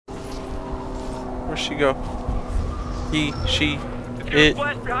Where'd she go? He, she, it.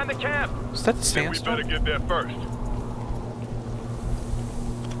 Behind the camp. Is that the sandstorm? We better get there first.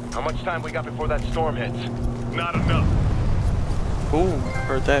 How much time we got before that storm hits? Not enough. Ooh,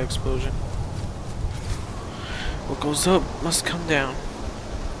 heard that explosion. What goes up must come down.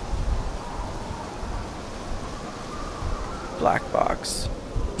 Black box.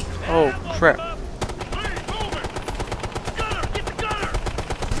 Oh crap.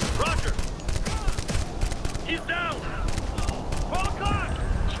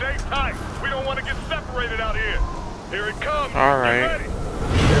 Stay tight. We don't want to get separated out here. Here it comes. Alright. This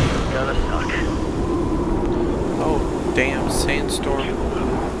is gonna suck. Oh, damn sandstorm.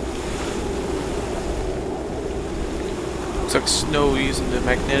 Looks like snow using the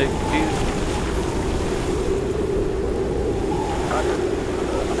magnetic field.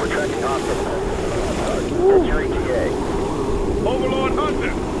 We're tracking hostiles. Your ETA. Overlord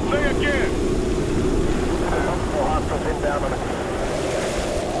Hunter, say again. Multiple hostiles inbound on the...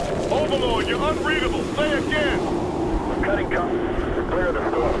 Overlord, you're unreadable. Say again. We're cutting cover. We're clear of the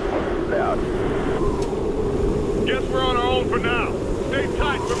storm. Out. Guess we're on our own for now. Stay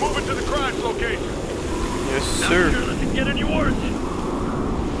tight. We're moving to the crash location. Yes, sir. Not sure it can get any worse.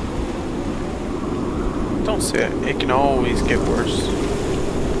 Don't say it. It can always get worse.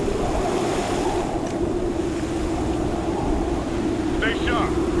 Stay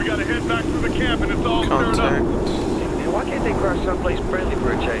sharp. We gotta head back to the camp and it's all cleared Contact. up. Why can't they crash someplace friendly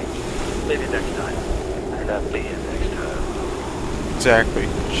for a change? Maybe next time. Or not be it next time. Exactly.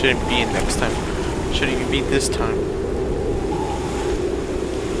 Shouldn't be in next time. Shouldn't even be this time.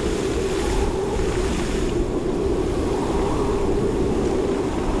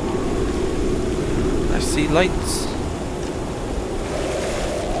 I see lights.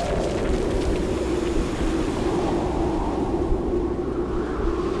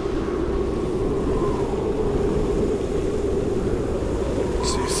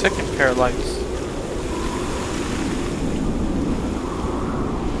 See a second pair of lights.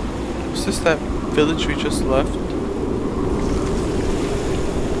 Is this that village we just left?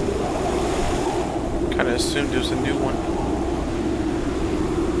 Kinda assumed it was a new one.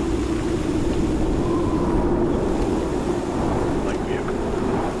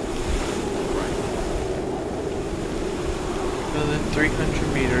 Within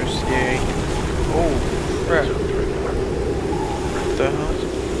 300 meters, yay. Oh, crap. What the hell?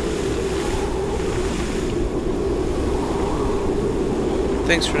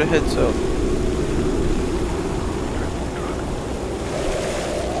 Thanks for the heads up.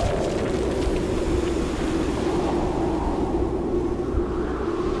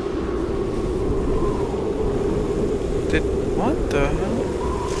 What the hell?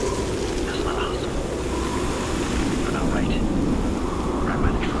 That's not us. We're not right. Right by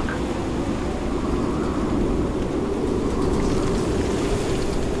the truck.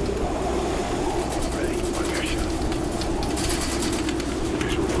 Ready? On your shot.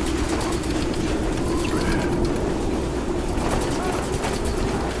 Visual. Straight ahead.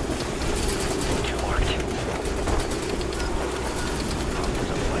 Get marked. There's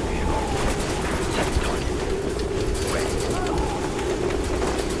a flight vehicle. Second target. Ready.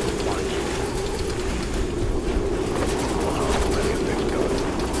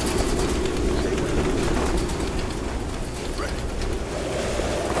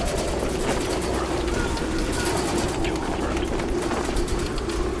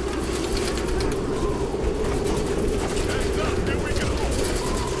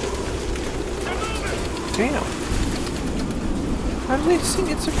 Damn. How do they see?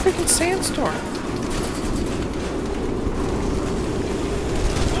 It's a freaking sandstorm.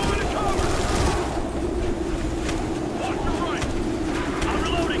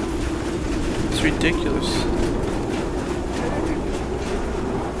 It's ridiculous.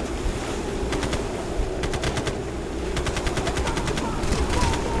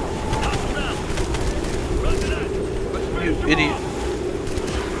 You idiot.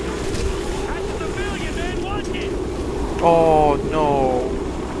 Oh no.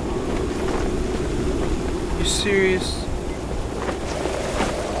 You serious?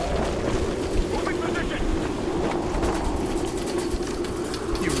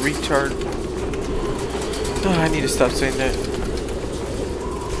 You retard. Oh, I need to stop saying that.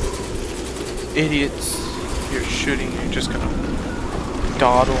 Idiots. You're shooting, you're just gonna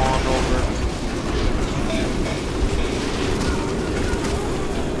dawdle on over.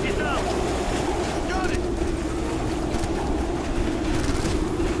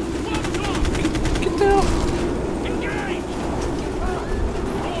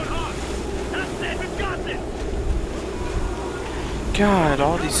 God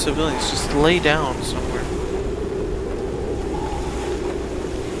all these civilians just lay down somewhere.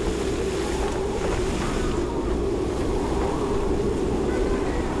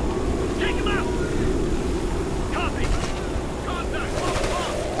 Take him out! Copy! Contact!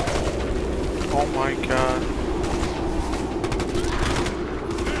 Oh my god.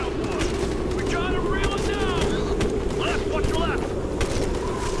 Down one! We gotta reel it down! Left, watch your left!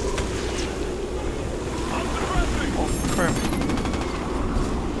 Up the traffic! Oh crap.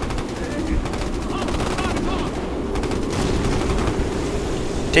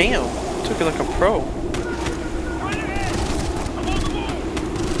 Damn, took it like a pro. Right ahead! I'm on the move!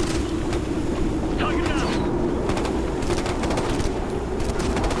 Tug it down!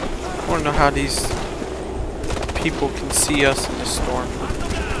 I wanna know how these people can see us in the storm.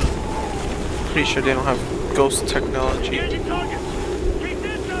 Pretty sure they don't have ghost technology. Engaging targets! Keep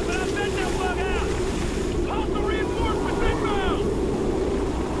this up and I'll send that bug out! Hostile reinforcements inbound!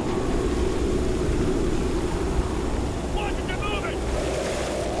 Watch it, they're moving!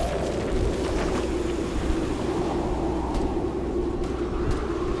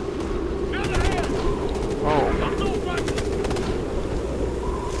 Down ahead! Oh, Assault rifle!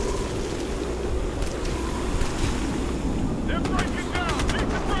 They're breaking down! Keep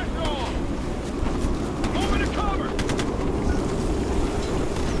the pressure on! Moving to cover!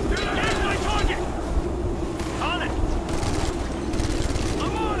 Engage my target! On it!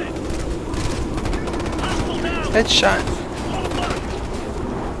 I'm on it! Hostile down! headshot. Hold back!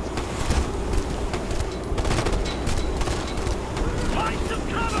 Find some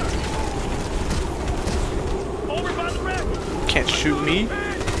cover! Over by the wreck! Can't shoot me.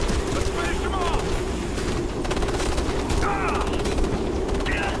 Let's finish him off! Ah!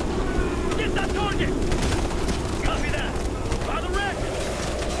 Get that target! Copy that! By the wreck!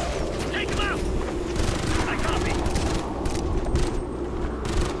 Take him out! I copy!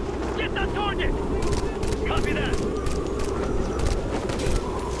 Get that target! Copy that!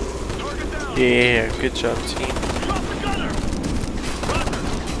 Target down! Yeah, good job, team. Drop the gunner! Roger!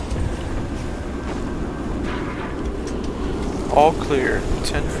 All clear.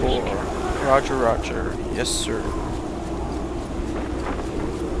 10-4. Roger, roger. Yes, sir.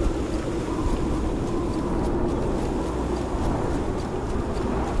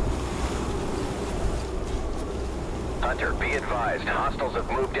 Hunter, be advised. Hostiles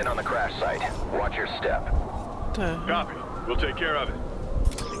have moved in on the crash site. Watch your step. What the hell? Copy. We'll take care of it.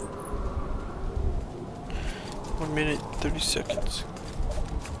 1 minute, 30 seconds.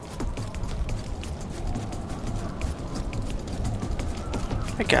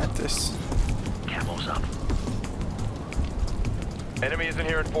 I got this. Camo's up. Enemy isn't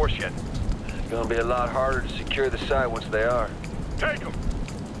here in force yet. It's gonna be a lot harder to secure the site once they are. Take them!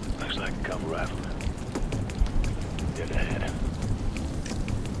 Looks like a couple riflemen. Dead ahead.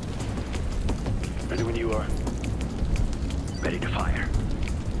 Ready when you are. Ready to fire.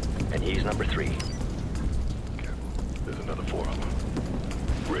 And he's number 3. Okay. There's another 4 of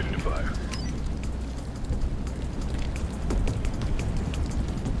them. Ready to fire.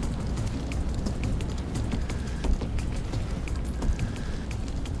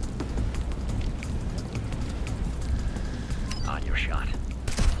 On your shot.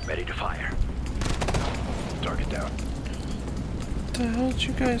 Ready to fire. Target down. What the hell did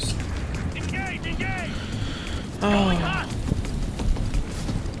you guys? Engage! Engage! Oh,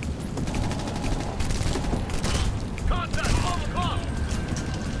 Contact! On the clock!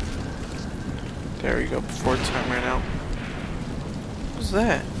 there we go. Before time ran out. What was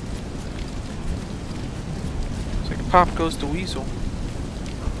that? It's like Pop Goes the Weasel.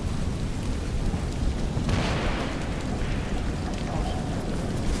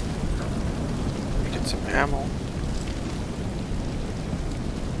 Get some ammo.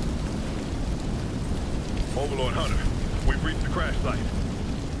 Overlord Hunter, we've reached the crash site.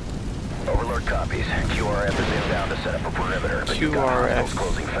 Overlord copies. QRF is inbound to set up a perimeter, but you've got hostiles QRF.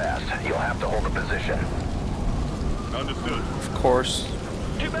 closing fast. You'll have to hold a position. Understood. Of course.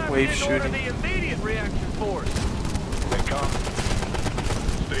 Wave shooting. the immediate reaction force. Recon.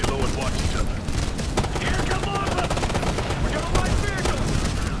 Stay low and watch each other. Here come more of them! We got a light vehicle!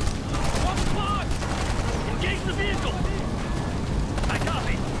 1 o'clock! Engage the vehicle! I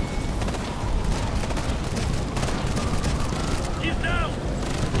copy. He's down!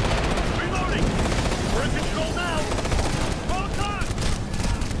 Reloading! We're in control now! Hold on!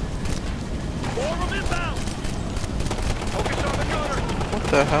 4 of them inbound! Focus on the gunner! What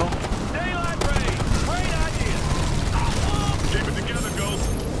the hell? Daylight raid! Great idea! Keep it together, Ghost!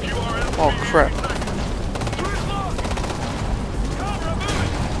 QRF. Oh crap. 3 o'clock! Cover, I'm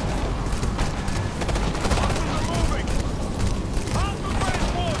moving! Hostiles are moving! Hostiles ready!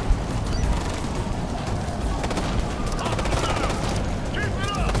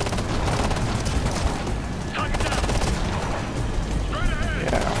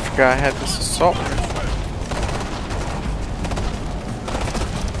 forgot I had this assault rifle.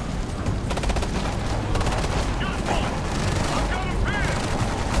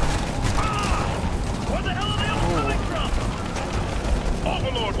 Where the hell are they all coming from?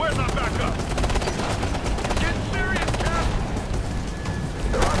 Overlord, where's our backup? Get serious, Cap!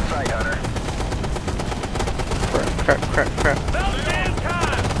 They're on site, Hunter. Crap. About damn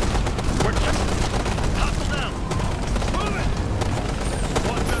time! We're hostile down. Move it!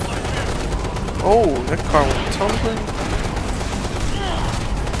 Watch that light here. Oh, that car went tumbling.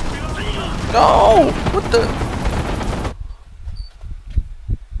 No! What the?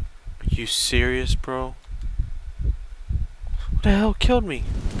 Are you serious, bro? What the hell killed me?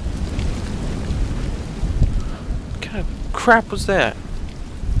 What kind of crap was that?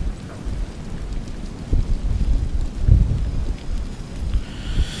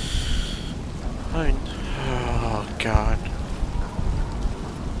 Oh god.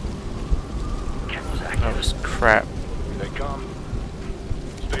 That was crap. They come.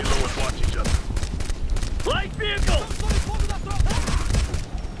 Stay low and watch each other. Light vehicle!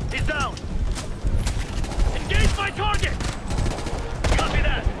 He's down. Engage my target! Copy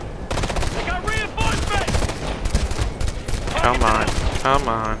that. They got reinforcement! Come on. Hostile,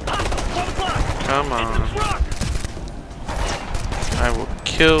 1 o'clock! Come It's on. the truck! I will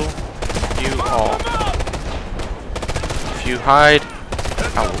kill you all. If you hide,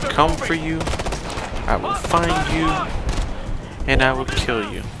 I will come for you. I will find you. And I will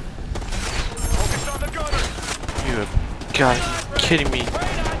kill you. Focus on the gunners! You have got to be kidding me. Great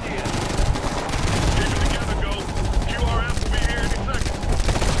idea! Keep it together, go. QRF will be here any second.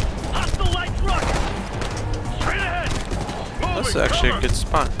 Hostile light truck! Straight ahead! That's Moving, actually a cover. good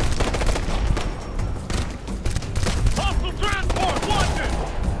spot. Hostile transport, watch it!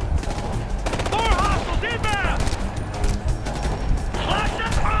 More hostiles inbound! Slash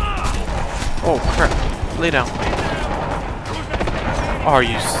it! Ah! Oh crap. Lay down. Are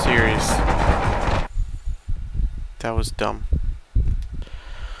you serious? That was dumb.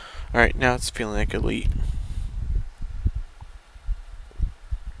 Alright, now it's feeling like elite.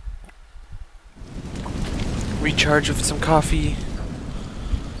 Recharge with some coffee.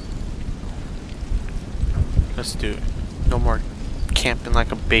 Let's do it. No more camping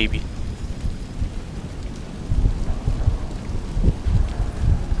like a baby.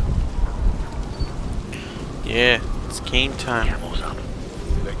 Yeah, it's game time.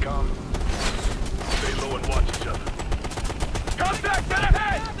 They come. Stay low and watch each other. Contact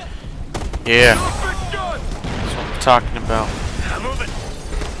ahead! Yeah, Big gun! that's what I'm talking about. I'm moving.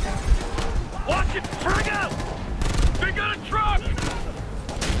 Watch it! Bring out! They got a truck!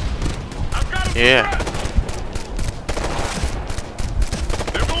 I've got him. Yeah.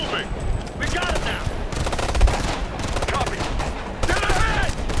 They're moving. We got it now. Copy. Dead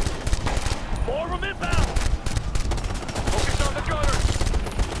ahead! More of them inbound. Focus on the gunners.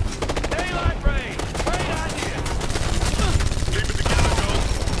 Daylight range. Great idea. Keep it together, go.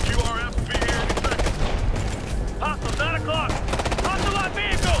 QRF will be here any second. Hostile, 9 o'clock. Hostile on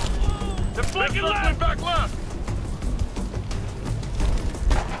vehicle. They're flanking left. Back left.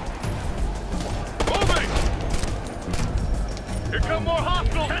 Moving. Here come more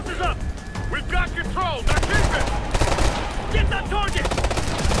hostiles. Fences up. We've got control. Now keep it. Get that target.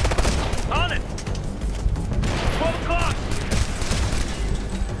 On it. 12 o'clock.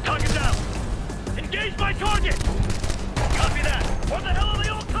 Target down. Engage my target. Copy that. Where the hell are they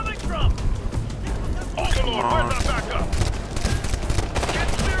all coming from? Overlord, where's our backup? Get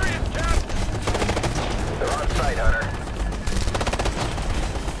serious, Cap. They're on site, Hunter.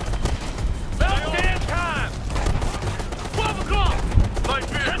 About damn time. 12 o'clock. Light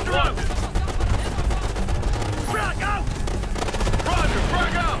vehicle, watch it. Frag out. Roger,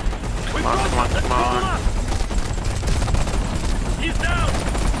 frag out. Come on. He's down.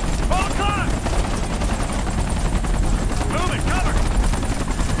 12 o'clock. Moving, cover.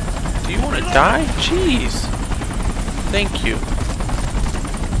 Do you want to die? Jeez. Thank you.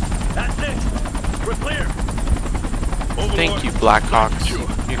 That's it. We're clear. Thank you, Blackhawks.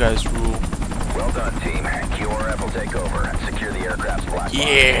 You guys rule. Well done, team. QRF will take over and secure the aircraft's black box.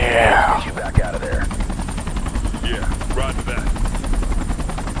 Yeah. Get you back out of there. Yeah, roger that.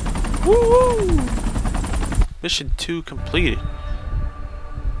 Woo! Mission 2 completed.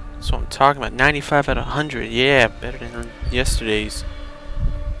 That's what I'm talking about. 95 out of 100. Yeah, better than yesterday's.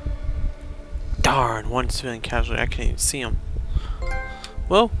 Darn, one civilian casualty. I can't even see him.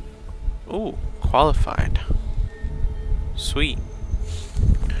 Well, ooh, qualified. Sweet.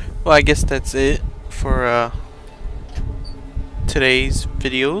 Well, I guess that's it for today's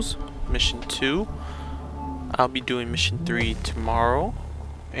videos. Mission 2. I'll be doing Mission 3 tomorrow.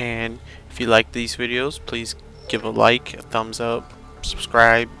 And if you like these videos, please give a like, a thumbs up,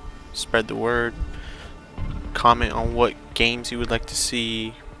 subscribe, spread the word, comment on what games you would like to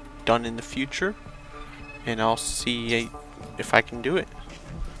see done in the future, and I'll see if I can do it.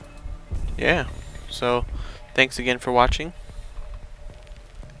 Yeah, so thanks again for watching.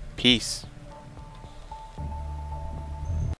 Peace.